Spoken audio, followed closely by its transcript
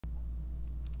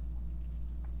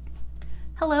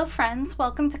Hello friends,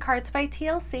 welcome to Cards by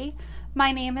TLC.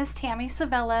 My name is Tammy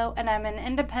Savello and I'm an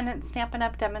independent Stampin'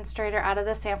 Up! Demonstrator out of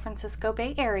the San Francisco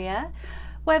Bay Area.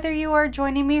 Whether you are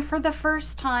joining me for the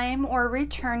first time or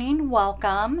returning,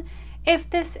 welcome.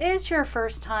 If this is your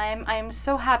first time, I'm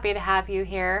so happy to have you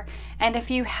here. And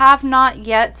if you have not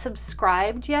yet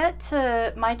subscribed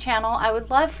to my channel, I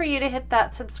would love for you to hit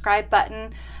that subscribe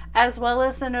button as well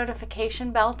as the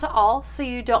notification bell to all so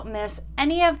you don't miss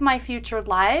any of my future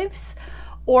lives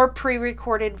or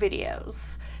pre-recorded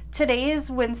videos. Today is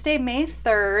Wednesday, May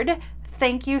 3rd.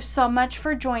 Thank you so much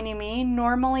for joining me.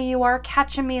 Normally you are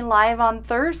catching me live on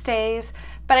Thursdays,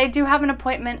 but I do have an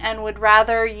appointment and would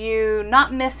rather you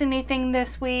not miss anything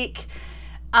this week.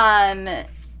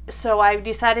 So I've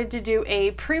decided to do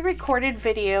a pre-recorded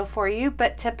video for you,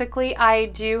 but typically I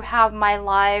do have my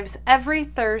lives every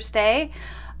Thursday,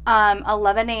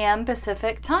 11 a.m.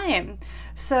 Pacific time.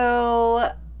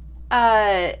 So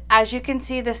as you can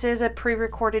see, this is a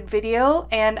pre-recorded video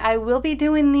and I will be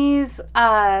doing these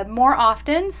more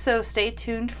often, so stay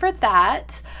tuned for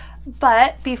that.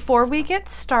 But before we get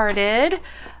started,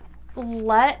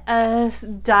 let us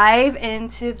dive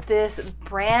into this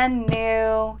brand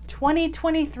new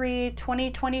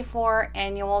 2023-2024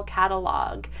 annual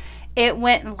catalog. It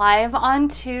went live on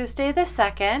Tuesday the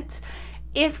 2nd.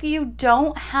 If you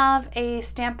don't have a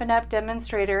Stampin' Up!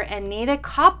 Demonstrator and need a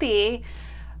copy,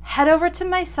 head over to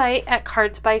my site at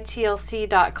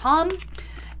cardsbytlc.com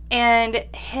and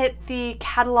hit the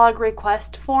catalog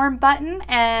request form button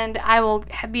and I will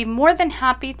be more than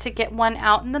happy to get one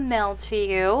out in the mail to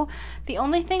you. The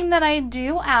only thing that I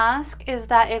do ask is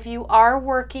that if you are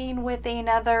working with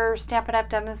another Stampin' Up!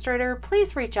 Demonstrator,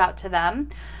 please reach out to them.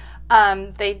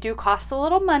 They do cost a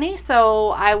little money, so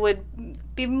I would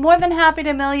be more than happy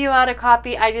to mail you out a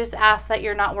copy. I just ask that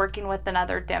you're not working with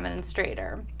another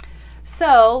demonstrator.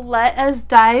 So let us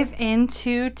dive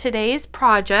into today's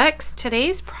projects.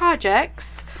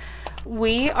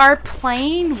 We are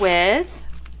playing with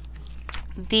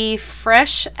the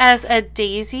Fresh as a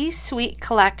Daisy Suite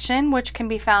collection, which can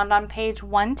be found on page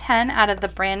 110 out of the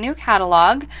brand new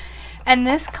catalog. And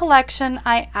this collection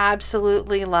I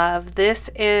absolutely love.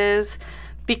 This is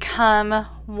become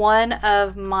one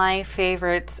of my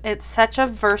favorites. It's such a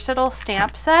versatile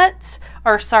stamp set,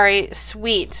 or sorry,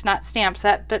 suite, not stamp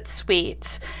set, but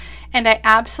suite. And I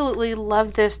absolutely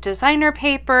love this designer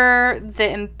paper,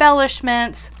 the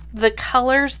embellishments, the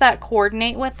colors that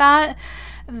coordinate with that.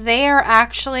 They are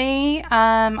actually,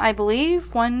 I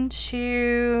believe, 1,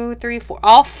 2, 3, 4,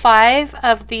 all 5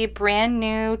 of the brand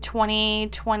new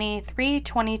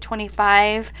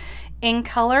 2023-2025 in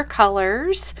color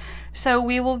colors. So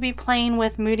we will be playing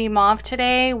with Moody Mauve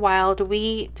today, Wild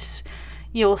Wheat.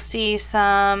 You'll see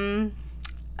some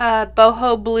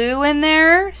boho blue in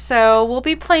there. So we'll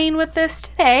be playing with this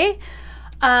today.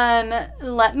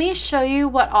 Let me show you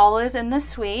what all is in the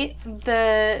suite.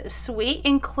 The suite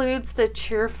includes the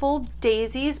Cheerful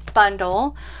Daisies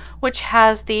Bundle, which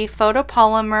has the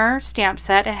photopolymer stamp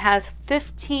set. It has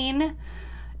 15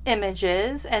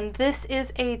 images, and this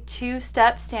is a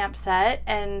 2-step stamp set,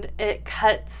 and it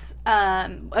cuts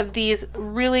of these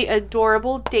really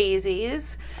adorable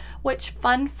daisies, which,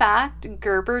 fun fact,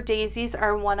 Gerber daisies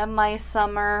are one of my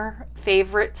summer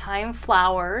favorite time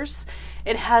flowers.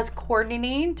 It has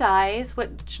coordinating dies,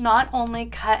 which not only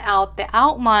cut out the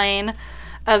outline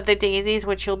of the daisies,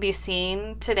 which you'll be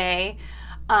seeing today,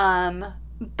 but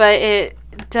it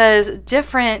does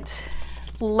different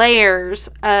layers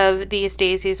of these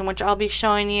daisies, in which I'll be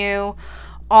showing you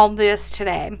all this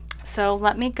today. So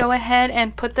let me go ahead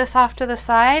and put this off to the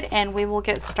side and we will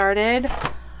get started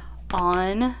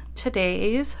on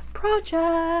today's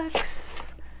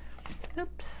projects.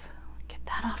 Oops, get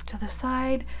that off to the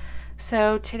side.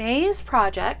 So today's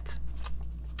project,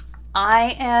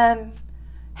 I am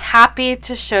happy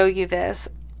to show you this.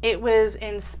 It was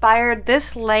inspired,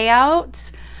 this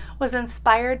layout was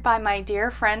inspired by my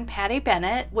dear friend Patty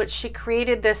Bennett, which she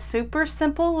created this super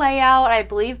simple layout, I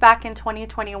believe back in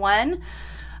 2021.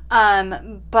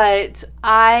 But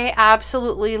I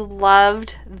absolutely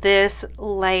loved this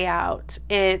layout.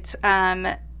 It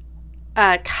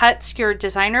cuts your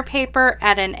designer paper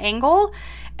at an angle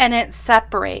and it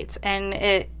separates,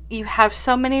 and you have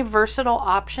so many versatile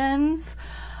options.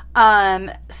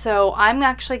 So I'm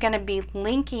actually going to be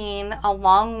linking,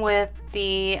 along with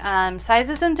the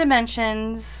sizes and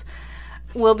dimensions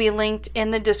will be linked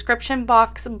in the description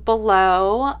box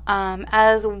below,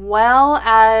 as well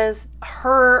as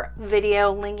her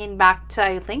video linking back to,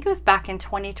 I think it was back in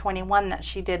 2021 that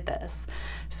she did this.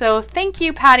 So thank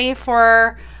you, Patty,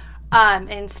 for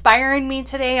inspiring me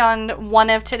today on one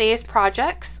of today's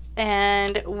projects.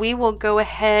 and we will go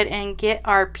ahead and get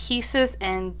our pieces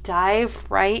and dive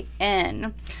right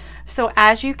in. So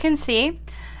as you can see,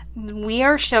 we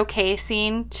are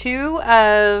showcasing two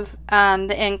of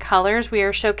the in colors. We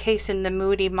are showcasing the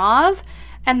Moody Mauve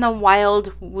and the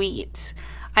Wild Wheat.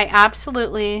 I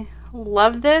absolutely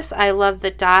love this. I love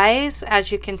the dies.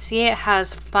 As you can see, it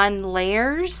has fun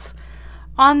layers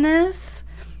on this.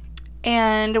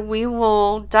 And we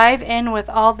will dive in with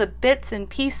all the bits and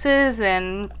pieces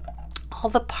and all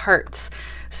the parts.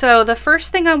 So the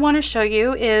first thing I want to show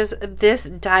you is this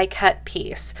die cut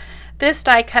piece. This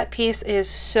die cut piece is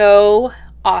so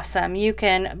awesome. You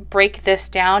can break this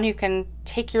down. You can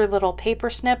take your little paper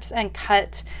snips and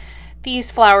cut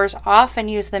these flowers off and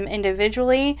use them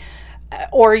individually,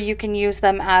 or you can use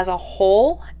them as a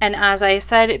whole. And as I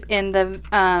said in the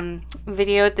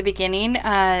video at the beginning,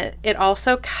 it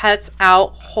also cuts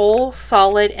out whole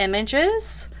solid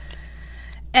images.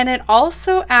 And it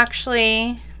also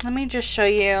actually, let me just show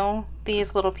you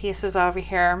these little pieces over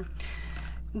here.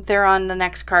 They're on the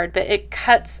next card, but it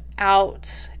cuts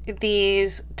out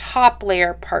these top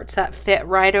layer parts that fit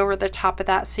right over the top of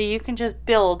that, so you can just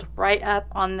build right up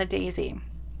on the daisy.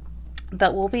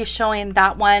 But we'll be showing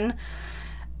that one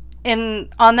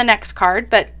on the next card.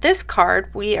 But this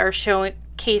card, we are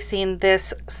showcasing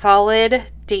this solid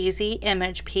daisy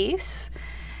image piece.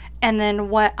 And then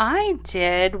what I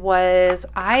did was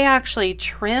I actually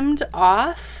trimmed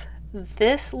off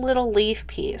this little leaf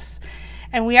piece.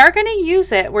 And we are going to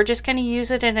use it. We're just going to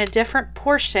use it in a different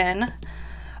portion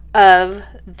of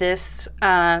this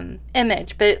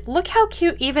image. But look how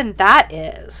cute even that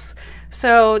is.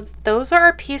 So those are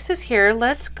our pieces here.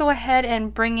 Let's go ahead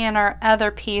and bring in our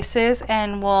other pieces,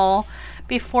 and we'll,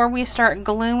 before we start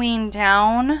gluing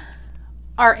down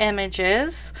our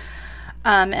images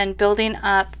and building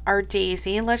up our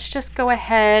daisy, let's just go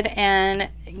ahead and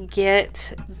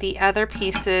get the other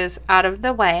pieces out of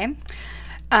the way.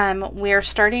 We are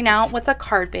starting out with a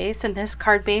card base, and this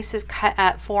card base is cut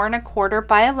at 4 1/4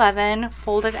 by 11,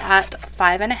 folded at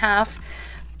 5 1/2.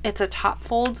 It's a top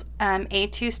fold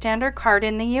A2 standard card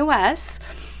in the US.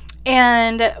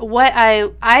 And what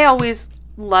I always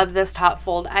love this top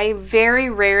fold. I very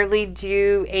rarely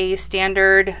do a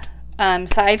standard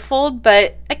side fold,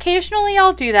 but occasionally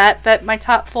I'll do that. But my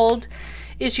top fold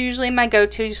is usually my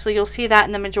go-to, so you'll see that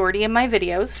in the majority of my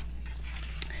videos.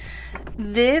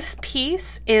 This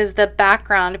piece is the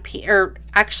background piece, or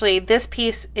actually this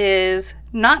piece is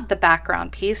not the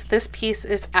background piece. This piece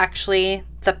is actually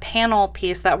the panel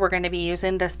piece that we're going to be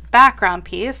using, this background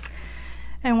piece.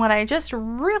 And what I just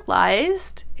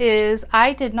realized is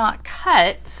I did not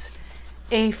cut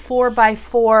a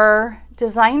 4x4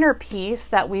 designer piece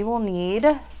that we will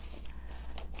need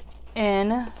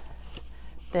in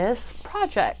this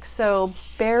project. So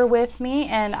bear with me,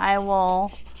 and I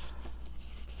will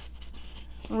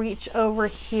reach over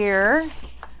here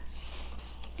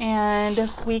and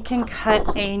we can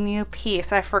cut a new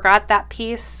piece. I forgot that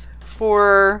piece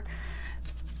for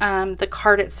the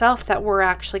card itself that we're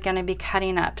actually going to be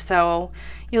cutting up. So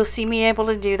you'll see me able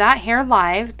to do that here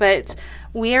live, but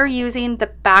we are using the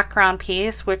background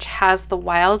piece, which has the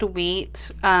wild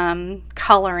wheat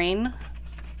coloring.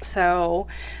 So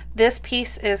this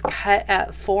piece is cut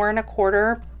at 4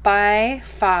 1/4 by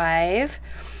 5.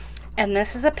 And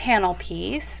this is a panel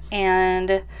piece,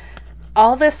 and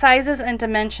all the sizes and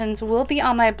dimensions will be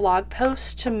on my blog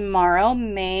post tomorrow,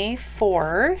 May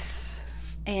 4th,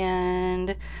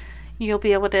 and you'll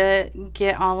be able to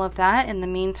get all of that. In the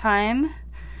meantime,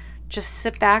 just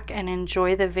sit back and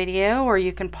enjoy the video, or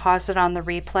you can pause it on the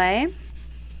replay.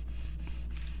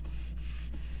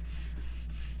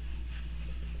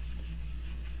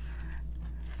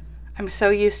 I'm so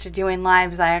used to doing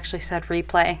lives, I actually said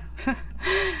replay.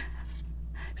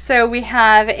 So we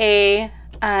have a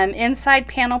inside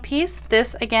panel piece.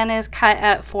 This again is cut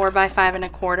at 4 by 5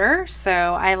 1/4. So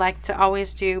I like to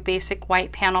always do basic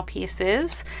white panel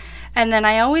pieces. And then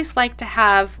I always like to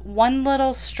have one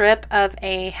little strip of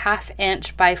a 1/2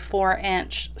 inch by 4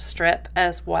 inch strip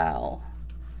as well.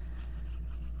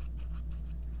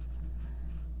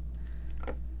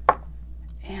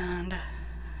 And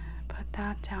put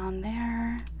that down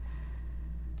there.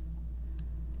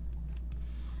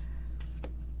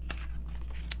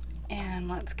 And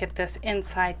let's get this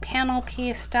inside panel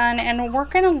piece done. And we're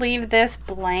going to leave this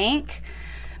blank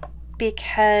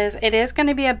because it is going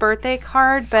to be a birthday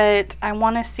card, but I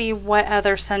want to see what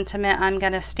other sentiment I'm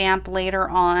going to stamp later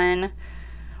on.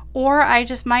 Or I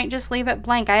just might just leave it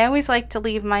blank. I always like to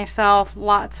leave myself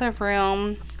lots of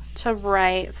room to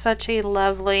write such a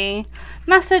lovely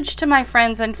message to my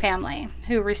friends and family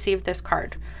who received this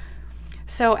card.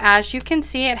 So as you can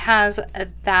see, it has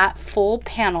that full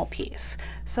panel piece.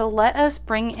 So let us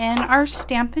bring in our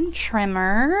Stampin'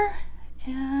 trimmer,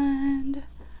 and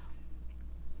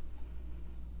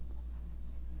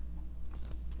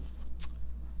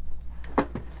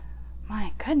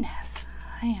my goodness,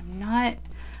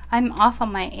 I'm off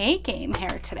on my A game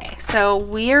here today. So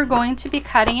we are going to be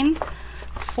cutting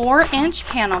 4-inch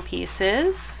panel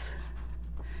pieces,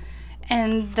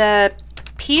 and the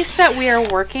piece that we are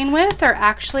working with are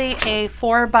actually a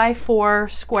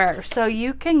 4x4 square. So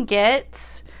you can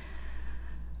get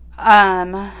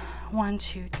 1,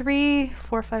 2, 3,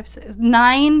 4, 5, 6,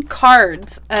 9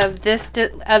 cards of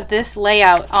this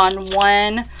layout on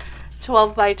one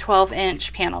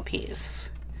 12x12 panel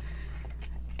piece,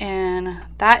 and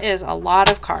that is a lot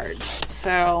of cards.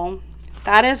 So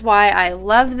that is why I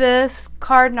love this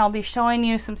card, and I'll be showing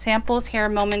you some samples here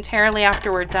momentarily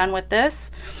after we're done with this.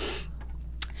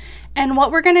 And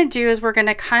what we're going to do is we're going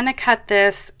to kind of cut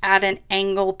this at an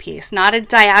angle piece, not a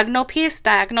diagonal piece.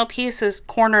 Diagonal piece is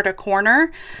corner to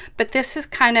corner, but this is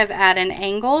kind of at an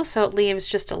angle, so it leaves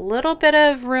just a little bit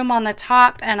of room on the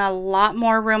top and a lot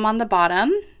more room on the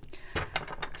bottom.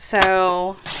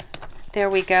 So there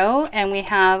we go, and we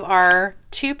have our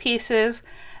 2 pieces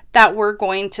that we're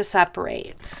going to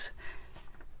separate.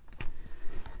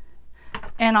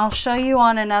 And I'll show you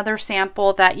on another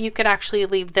sample that you could actually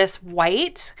leave this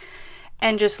white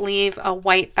and just leave a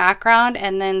white background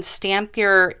and then stamp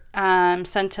your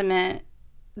sentiment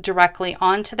directly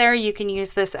onto there. You can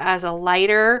use this as a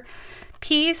lighter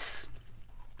piece.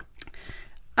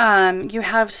 You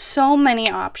have so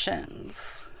many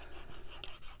options.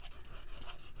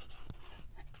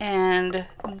 And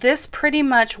this pretty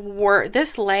much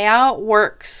this layout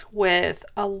works with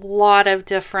a lot of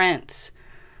different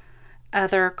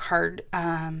other card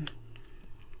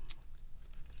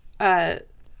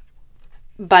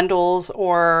bundles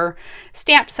or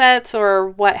stamp sets or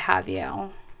what have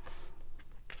you.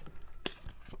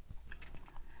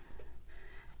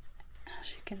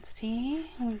 As you can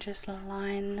see, we'll just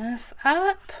line this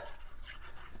up.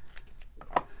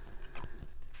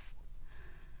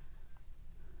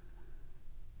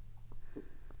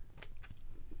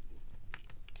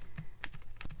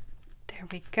 There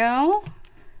we go.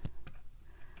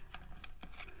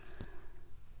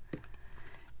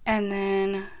 And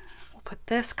then we'll put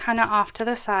this kind of off to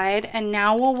the side, and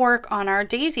now we'll work on our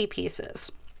daisy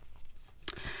pieces.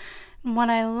 And what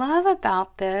I love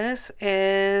about this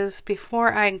is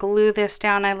before I glue this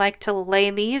down, I like to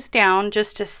lay these down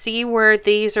just to see where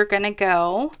these are going to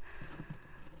go.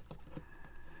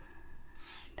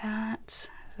 That.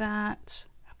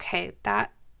 Okay,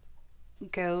 that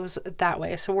goes that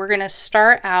way. So we're going to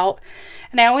start out,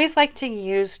 and I always like to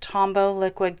use Tombow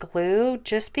liquid glue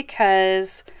just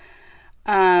because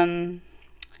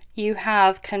you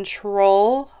have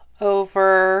control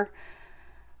over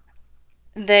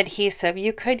the adhesive.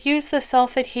 You could use the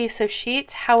self-adhesive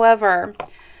sheets, however,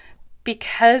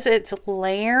 because it's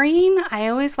layering, I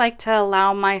always like to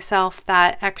allow myself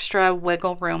that extra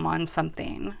wiggle room on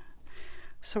something.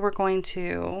 So we're going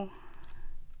to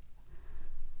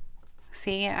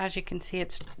see, as you can see,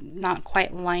 it's not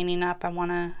quite lining up.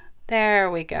 There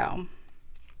we go.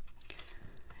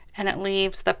 And it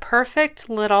leaves the perfect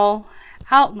little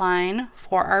outline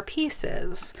for our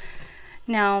pieces.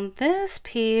 Now this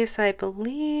piece, I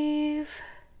believe,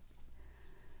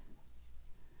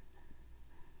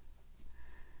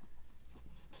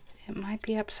 it might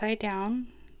be upside down.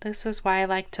 This is why I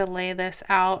like to lay this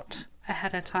out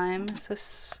ahead of time. Is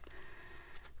this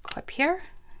clip here?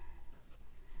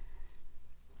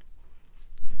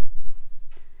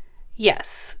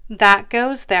 Yes, that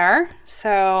goes there.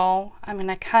 So I'm going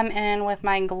to come in with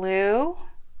my glue.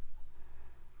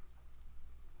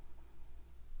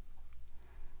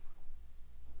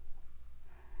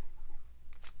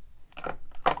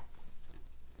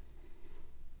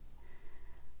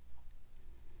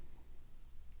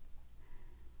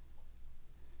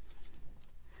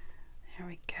 There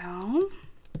we go.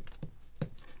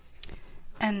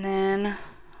 And then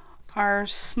our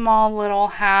small little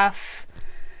half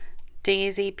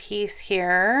daisy piece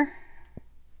here.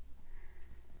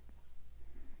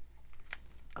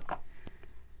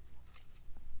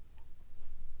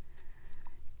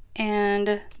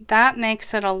 And that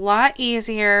makes it a lot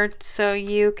easier, so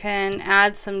you can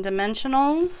add some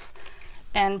dimensionals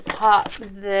and pop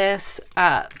this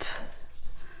up.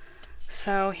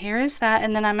 So here's that,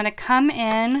 and then I'm going to come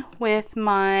in with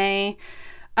my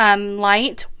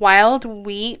light wild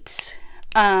wheat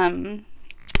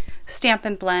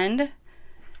Stampin' Blend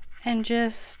and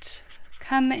just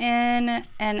come in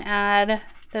and add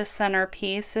the center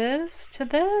pieces to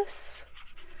this.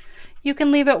 You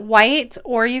can leave it white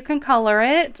or you can color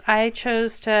it. I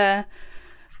chose to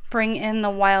bring in the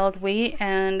wild wheat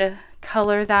and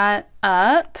color that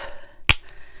up.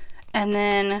 And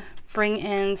then bring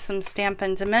in some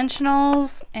Stampin'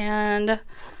 Dimensionals and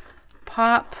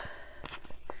pop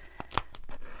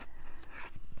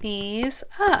these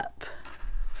up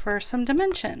for some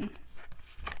dimension.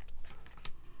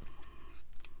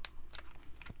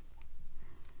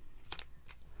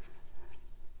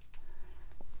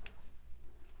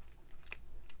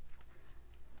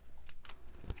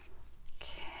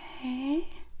 Okay.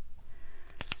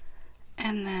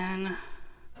 And then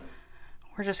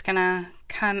we're just gonna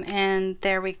come in,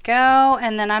 there we go.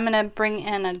 And then I'm gonna bring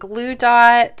in a glue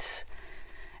dot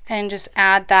and just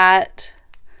add that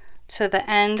to the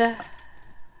end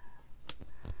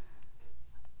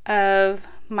of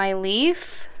my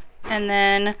leaf. And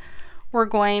then we're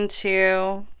going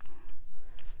to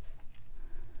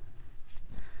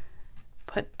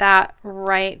put that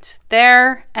right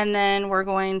there. And then we're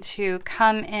going to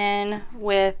come in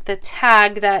with the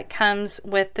tag that comes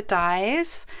with the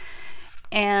dies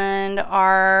and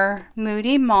our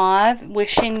Moody Mauve,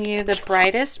 wishing you the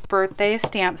brightest birthday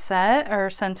stamp set or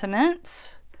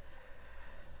sentiments.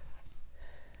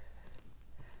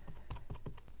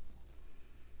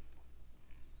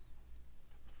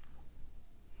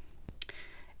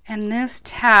 And this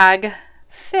tag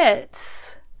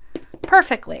fits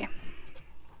perfectly.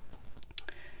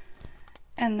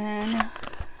 And then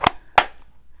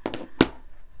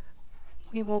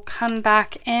we will come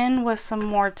back in with some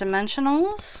more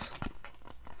dimensionals.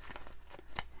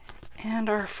 And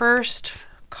our first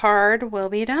card will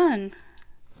be done.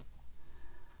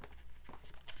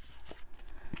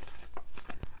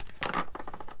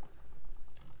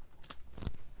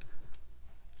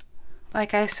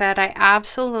 Like I said, I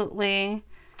absolutely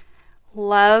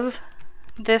love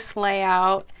this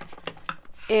layout.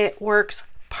 It works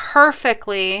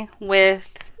perfectly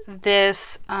with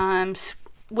this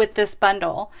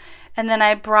bundle. And then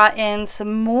I brought in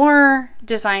some more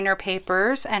designer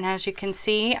papers, and as you can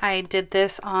see, I did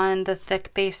this on the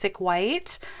thick basic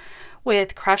white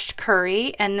with crushed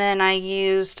curry, and then I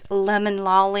used lemon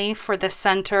lolly for the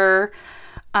center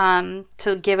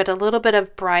to give it a little bit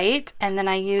of bright, and then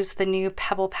I used the new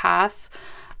Pebble Path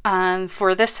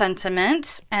for the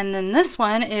sentiments. And then this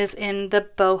one is in the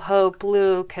boho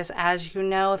blue, because as you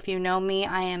know, if you know me,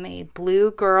 I am a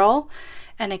blue girl.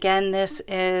 And again, this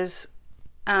is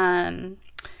on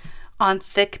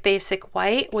thick basic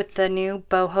white with the new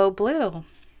boho blue.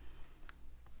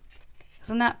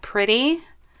 Isn't that pretty?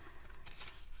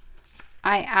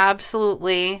 I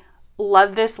absolutely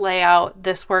love this layout.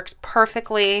 This works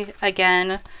perfectly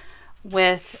again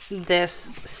with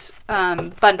this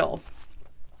bundle.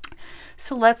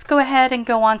 So let's go ahead and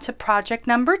go on to project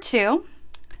number 2.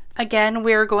 Again,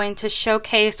 we're going to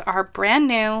showcase our brand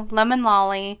new Lemon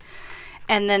Lolly,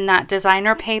 and then that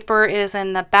designer paper is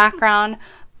in the background.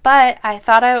 But I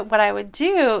thought what I would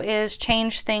do is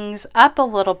change things up a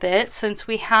little bit, since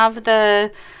we have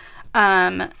the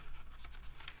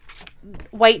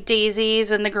white daisies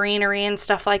and the greenery and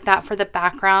stuff like that for the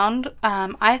background.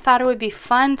 I thought it would be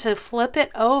fun to flip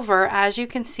it over. As you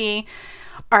can see,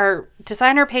 our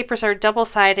designer papers are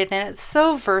double-sided and it's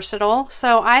so versatile.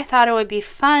 So I thought it would be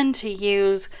fun to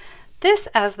use this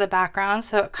as the background,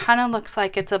 so it kind of looks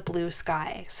like it's a blue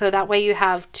sky. So that way you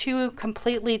have two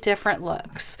completely different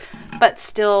looks, but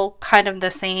still kind of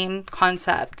the same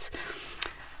concept.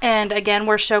 And again,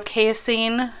 we're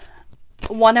showcasing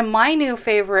one of my new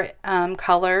favorite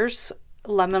colors,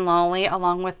 Lemon Lolly,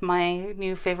 along with my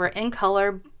new favorite in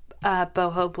color,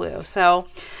 boho blue. So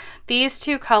these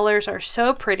two colors are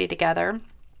so pretty together.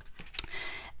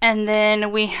 And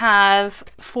then we have,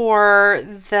 for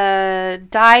the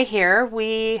die here,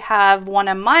 we have one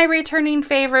of my returning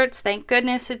favorites. Thank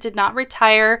goodness it did not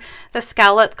retire, the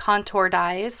scallop contour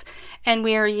dies. And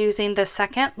we are using the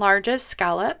second largest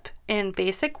scallop in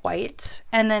basic white.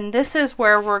 And then this is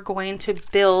where we're going to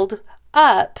build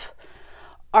up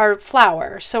our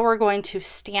flower. So we're going to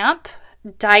stamp,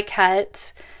 die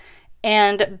cut,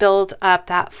 and build up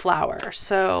that flower.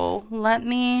 So let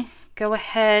me go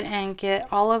ahead and get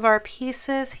all of our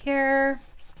pieces here.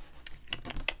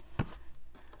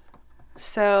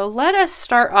 So let us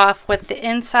start off with the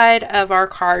inside of our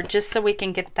card, just so we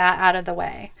can get that out of the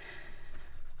way.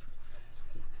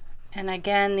 And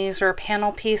again, these are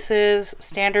panel pieces.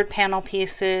 Standard panel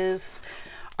pieces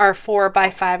are 4 by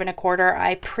 5 1/4.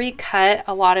 I pre-cut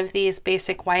a lot of these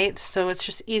basic whites, so it's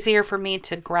just easier for me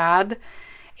to grab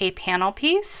a panel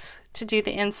piece to do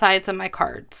the insides of my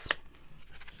cards.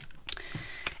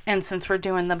 And since we're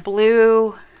doing the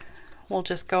blue, we'll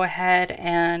just go ahead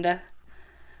and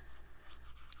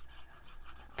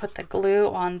put the glue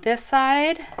on this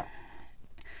side.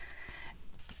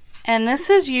 And this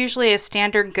is usually a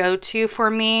standard go-to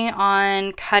for me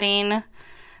on cutting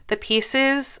the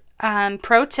pieces.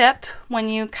 Pro tip, when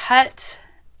you cut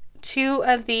 2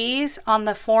 of these on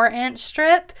the 4-inch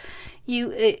strip,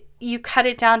 you cut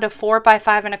it down to 4 by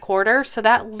 5 1/4, so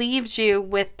that leaves you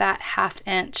with that 1/2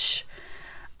 inch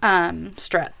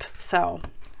strip. So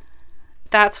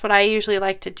that's what I usually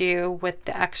like to do with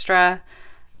the extra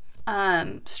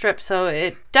strip, so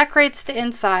it decorates the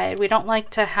inside. We don't like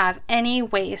to have any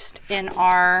waste in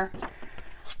our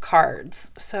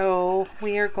cards. So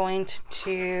we are going to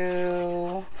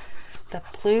do the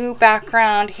blue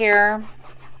background here.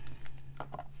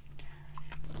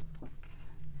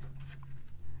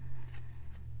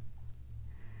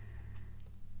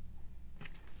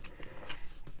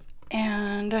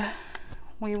 And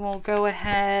we will go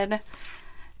ahead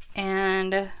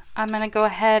and I'm going to go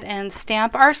ahead and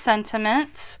stamp our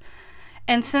sentiments.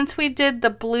 And since we did the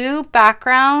blue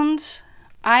background,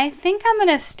 I think I'm going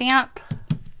to stamp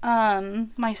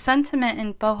my sentiment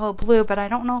in boho blue, but I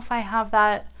don't know if I have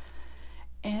that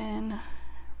in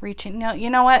reaching. No, you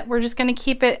know what? We're just going to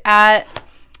keep it at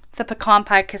the pecan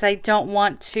pie because I don't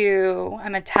want to,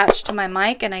 I'm attached to my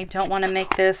mic and I don't want to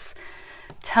make this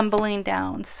tumbling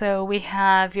down. So we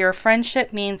have your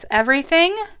friendship means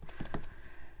everything.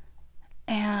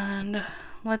 And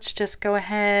let's just go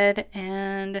ahead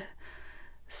and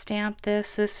stamp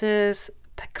this. This is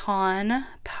pecan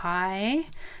pie.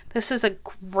 This is a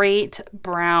great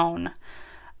brown.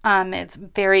 It's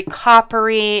very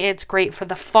coppery. It's great for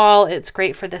the fall. It's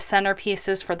great for the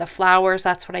centerpieces, for the flowers.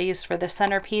 That's what I used for the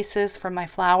centerpieces for my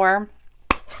flower.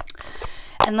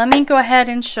 And let me go ahead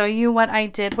and show you what I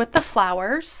did with the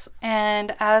flowers.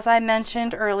 And as I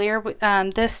mentioned earlier,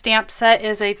 this stamp set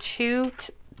is a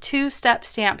two-step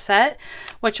stamp set,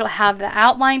 which will have the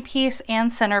outline piece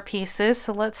and centerpieces.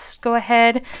 So let's go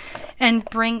ahead and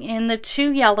bring in the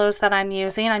 2 yellows that I'm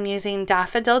using. I'm using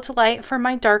Daffodil Delight for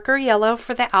my darker yellow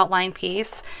for the outline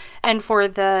piece. And for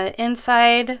the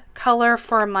inside color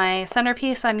for my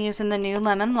centerpiece, I'm using the new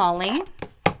Lemon Lolly.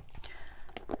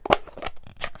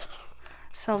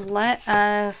 So let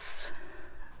us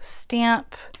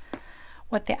stamp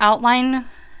with the outline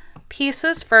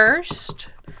pieces first.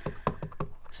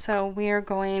 So we are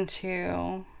going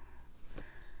to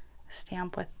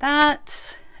stamp with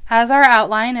that. As our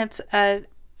outline, it's a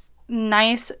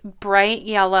nice bright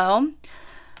yellow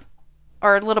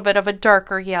or a little bit of a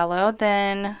darker yellow.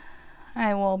 Then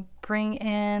I will bring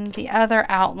in the other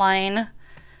outline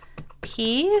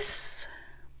piece.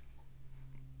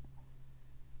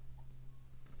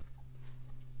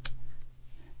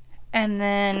 And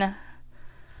then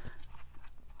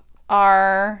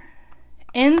our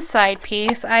inside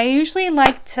piece, I usually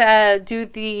like to do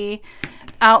the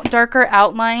darker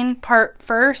outline part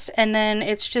first, and then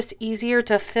it's just easier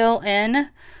to fill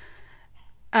in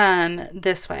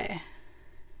this way.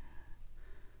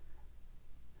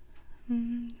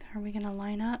 Are we gonna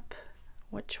line up?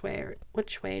 Which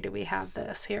way do we have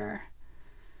this here?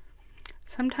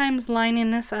 Sometimes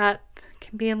lining this up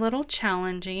can be a little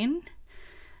challenging.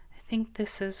 I think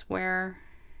this is where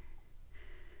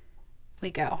we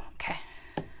go. Okay.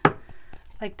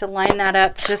 Like to line that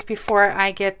up just before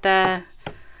I get the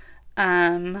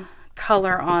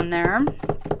color on there.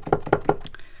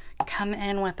 Come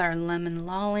in with our Lemon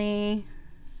Lolly.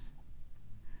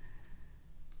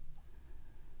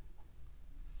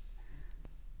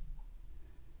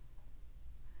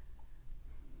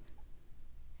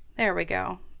 There we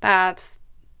go. That's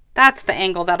the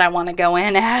angle that I want to go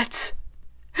in at.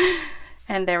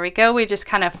 And there we go. We just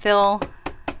kind of fill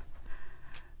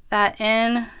that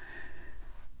in.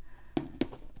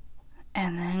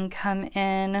 And then come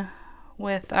in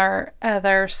with our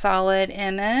other solid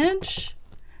image.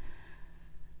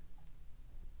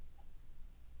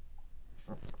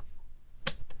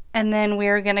 And then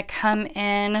we're going to come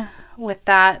in with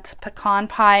that pecan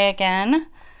pie again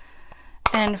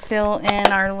and fill in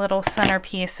our little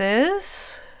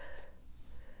centerpieces.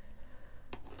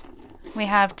 We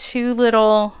have 2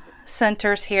 little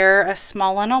centers here, a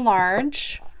small and a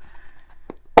large.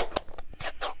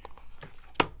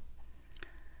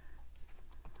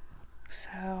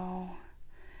 So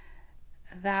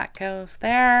that goes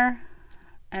there,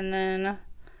 and then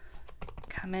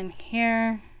come in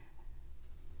here.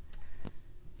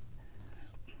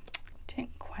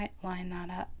 Didn't quite line that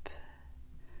up.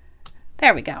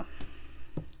 There we go.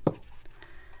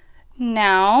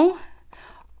 Now,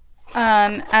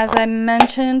 as I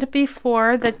mentioned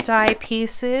before, the die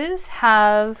pieces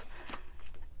have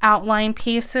outline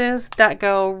pieces that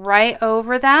go right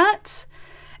over that.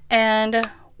 And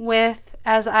with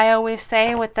as I always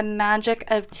say, with the magic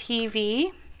of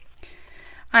TV,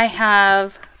 I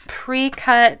have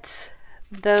pre-cut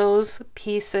those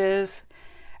pieces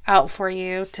out for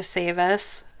you to save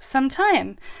us some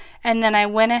time. And then I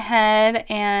went ahead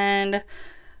and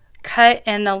cut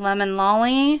in the lemon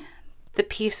lolly the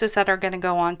pieces that are going to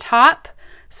go on top.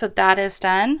 So that is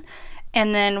done.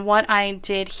 And then what I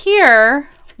did here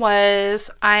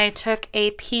was I took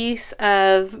a piece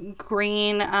of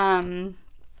green,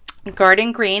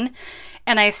 garden green,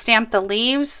 and I stamped the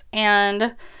leaves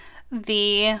and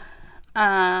the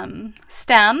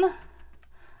stem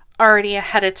already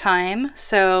ahead of time.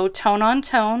 So tone on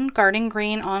tone, garden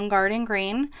green on garden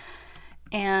green.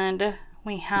 And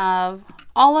we have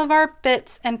all of our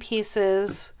bits and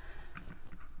pieces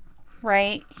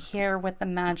right here with the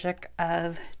magic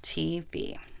of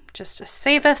TV, just to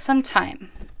save us some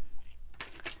time.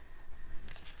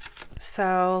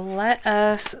 So let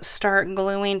us start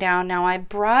gluing down. Now I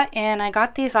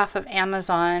got these off of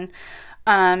Amazon.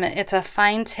 It's a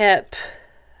fine tip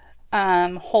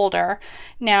holder.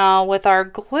 Now with our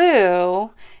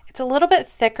glue, it's a little bit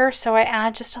thicker, so I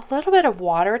add just a little bit of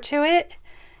water to it,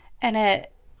 and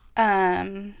it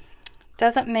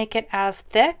doesn't make it as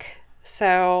thick.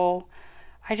 So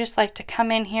I just like to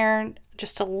come in here,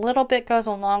 just a little bit goes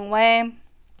a long way,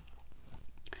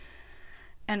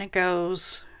 and it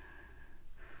goes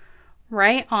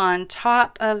right on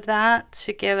top of that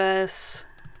to give us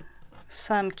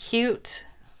some cute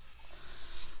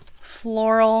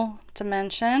floral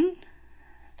dimension.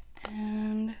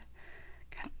 And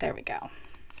there we go.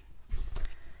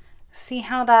 See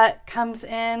how that comes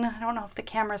in? I don't know if the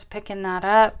camera's picking that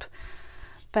up,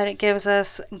 but it gives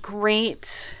us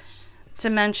great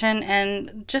dimension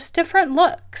and just different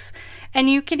looks. And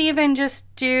you could even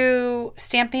just do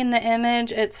stamping the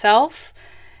image itself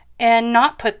and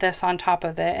not put this on top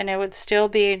of it, and it would still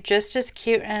be just as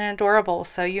cute and adorable.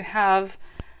 So you have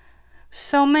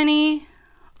so many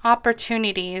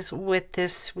opportunities with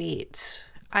this suite.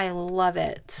 I love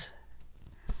it.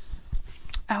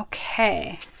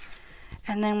 Okay,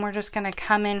 and then we're just going to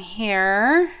come in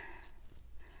here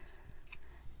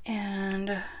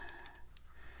and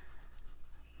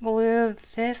glue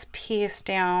this piece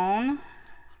down.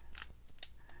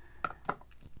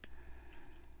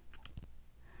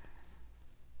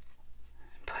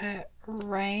 Put it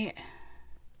right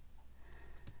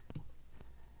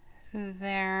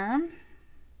there.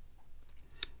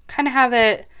 Kind of have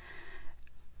it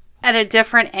at a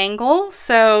different angle,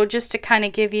 so just to kind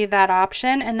of give you that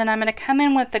option. And then I'm going to come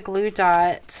in with the glue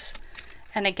dot,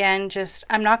 and again, just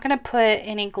I'm not going to put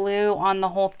any glue on the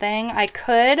whole thing. I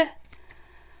could,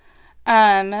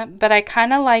 but I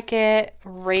kind of like it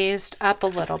raised up a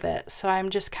little bit, so I'm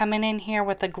just coming in here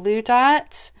with a glue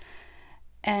dot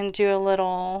and do a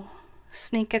little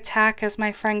sneak attack, as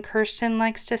my friend Kirsten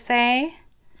likes to say.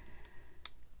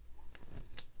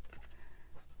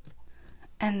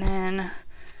 And then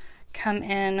come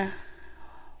in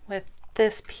with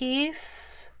this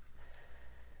piece.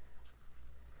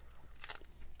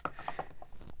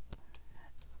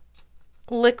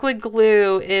 Liquid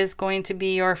glue is going to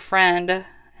be your friend.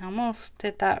 I almost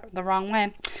did that the wrong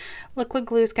way. Liquid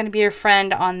glue is going to be your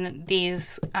friend on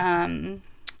these, on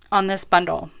this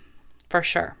bundle, for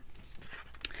sure.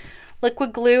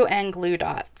 Liquid glue and glue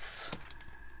dots.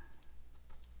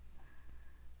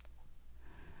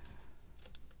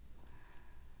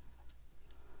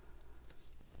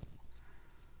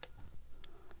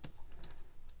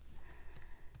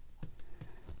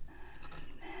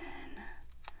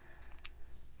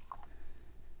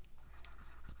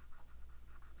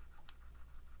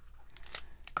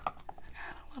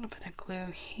 A little bit of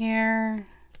glue here.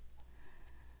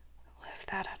 Lift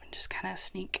that up and just kind of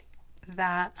sneak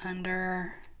that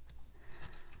under.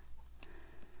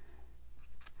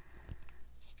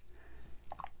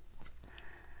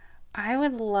 I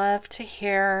would love to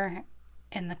hear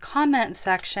in the comment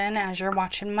section as you're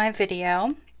watching my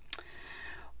video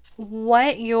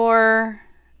what your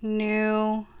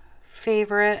new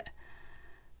favorite,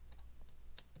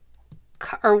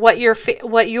 or what your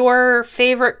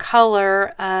favorite color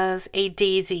of a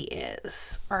daisy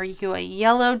is. Are you a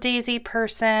yellow daisy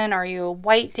person? Are you a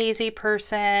white daisy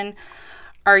person?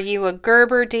 Are you a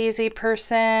Gerber daisy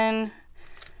person?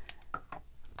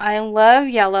 I love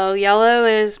yellow. Yellow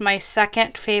is my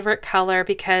second favorite color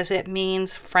because it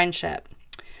means friendship.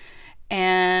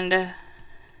 And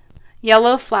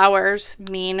yellow flowers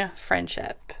mean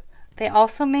friendship. They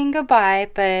also mean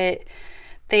goodbye, but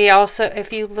they also,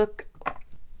 if you look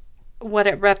what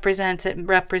it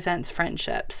represents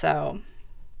friendship. So,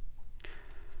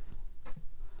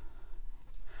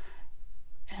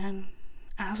 and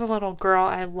as a little girl,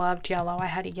 I loved yellow. I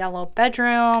had a yellow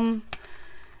bedroom,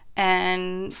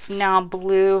 and now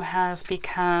blue has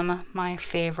become my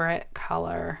favorite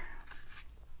color.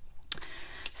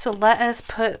 So let us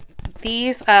put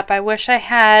these up. I wish I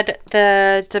had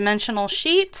the dimensional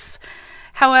sheets.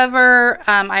 However,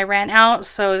 I ran out,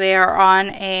 so they are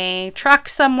on a truck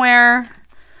somewhere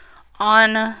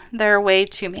on their way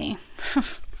to me.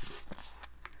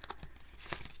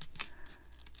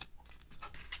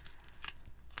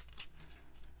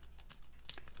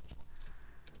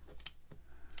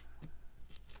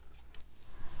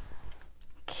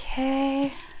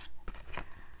 Okay.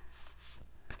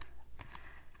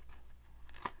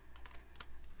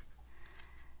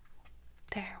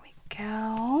 There we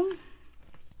go.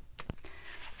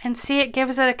 And see, it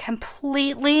gives it a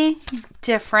completely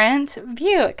different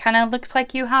view. It kind of looks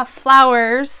like you have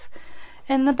flowers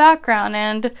in the background.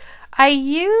 And I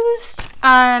used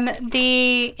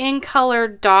the in color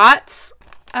dots.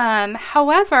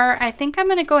 However, I think I'm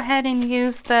going to go ahead and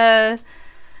use the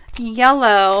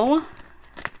yellow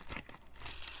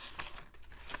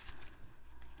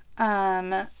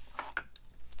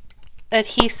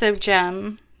adhesive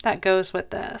gem that goes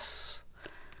with this.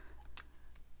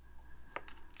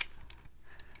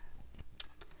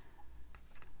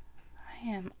 I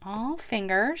am all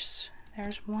fingers.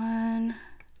 There's 1,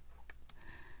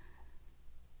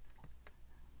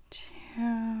 2,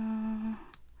 and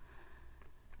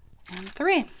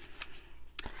 3.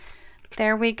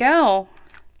 There we go.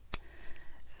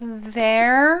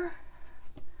 There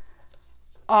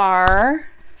are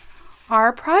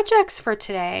our projects for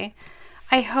today.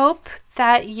 I hope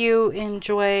that you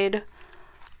enjoyed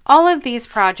all of these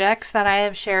projects that I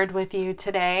have shared with you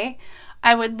today.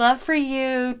 I would love for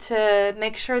you to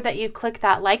make sure that you click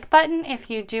that like button if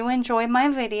you do enjoy my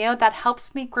video. That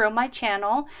helps me grow my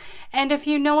channel. And if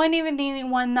you know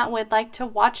anyone that would like to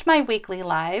watch my weekly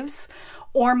lives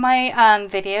or my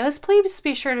videos, please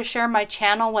be sure to share my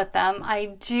channel with them.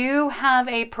 I do have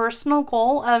a personal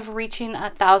goal of reaching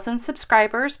 1,000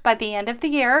 subscribers by the end of the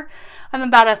year. I'm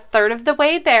about 1/3 of the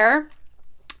way there.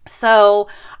 So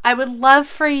I would love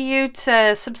for you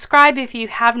to subscribe if you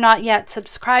have not yet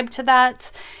subscribed to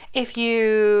that. If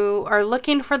you are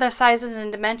looking for the sizes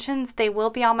and dimensions, they will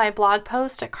be on my blog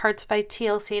post at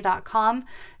cardsbytlc.com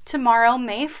tomorrow,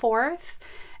 May 4th.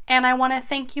 And I want to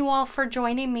thank you all for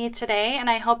joining me today, and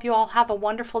I hope you all have a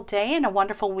wonderful day and a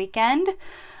wonderful weekend.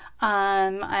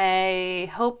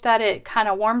 I hope that it kind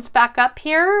of warms back up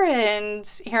here in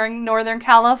Northern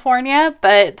California,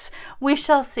 but we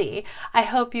shall see. I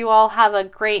hope you all have a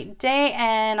great day,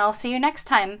 and I'll see you next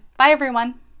time. Bye,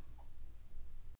 everyone.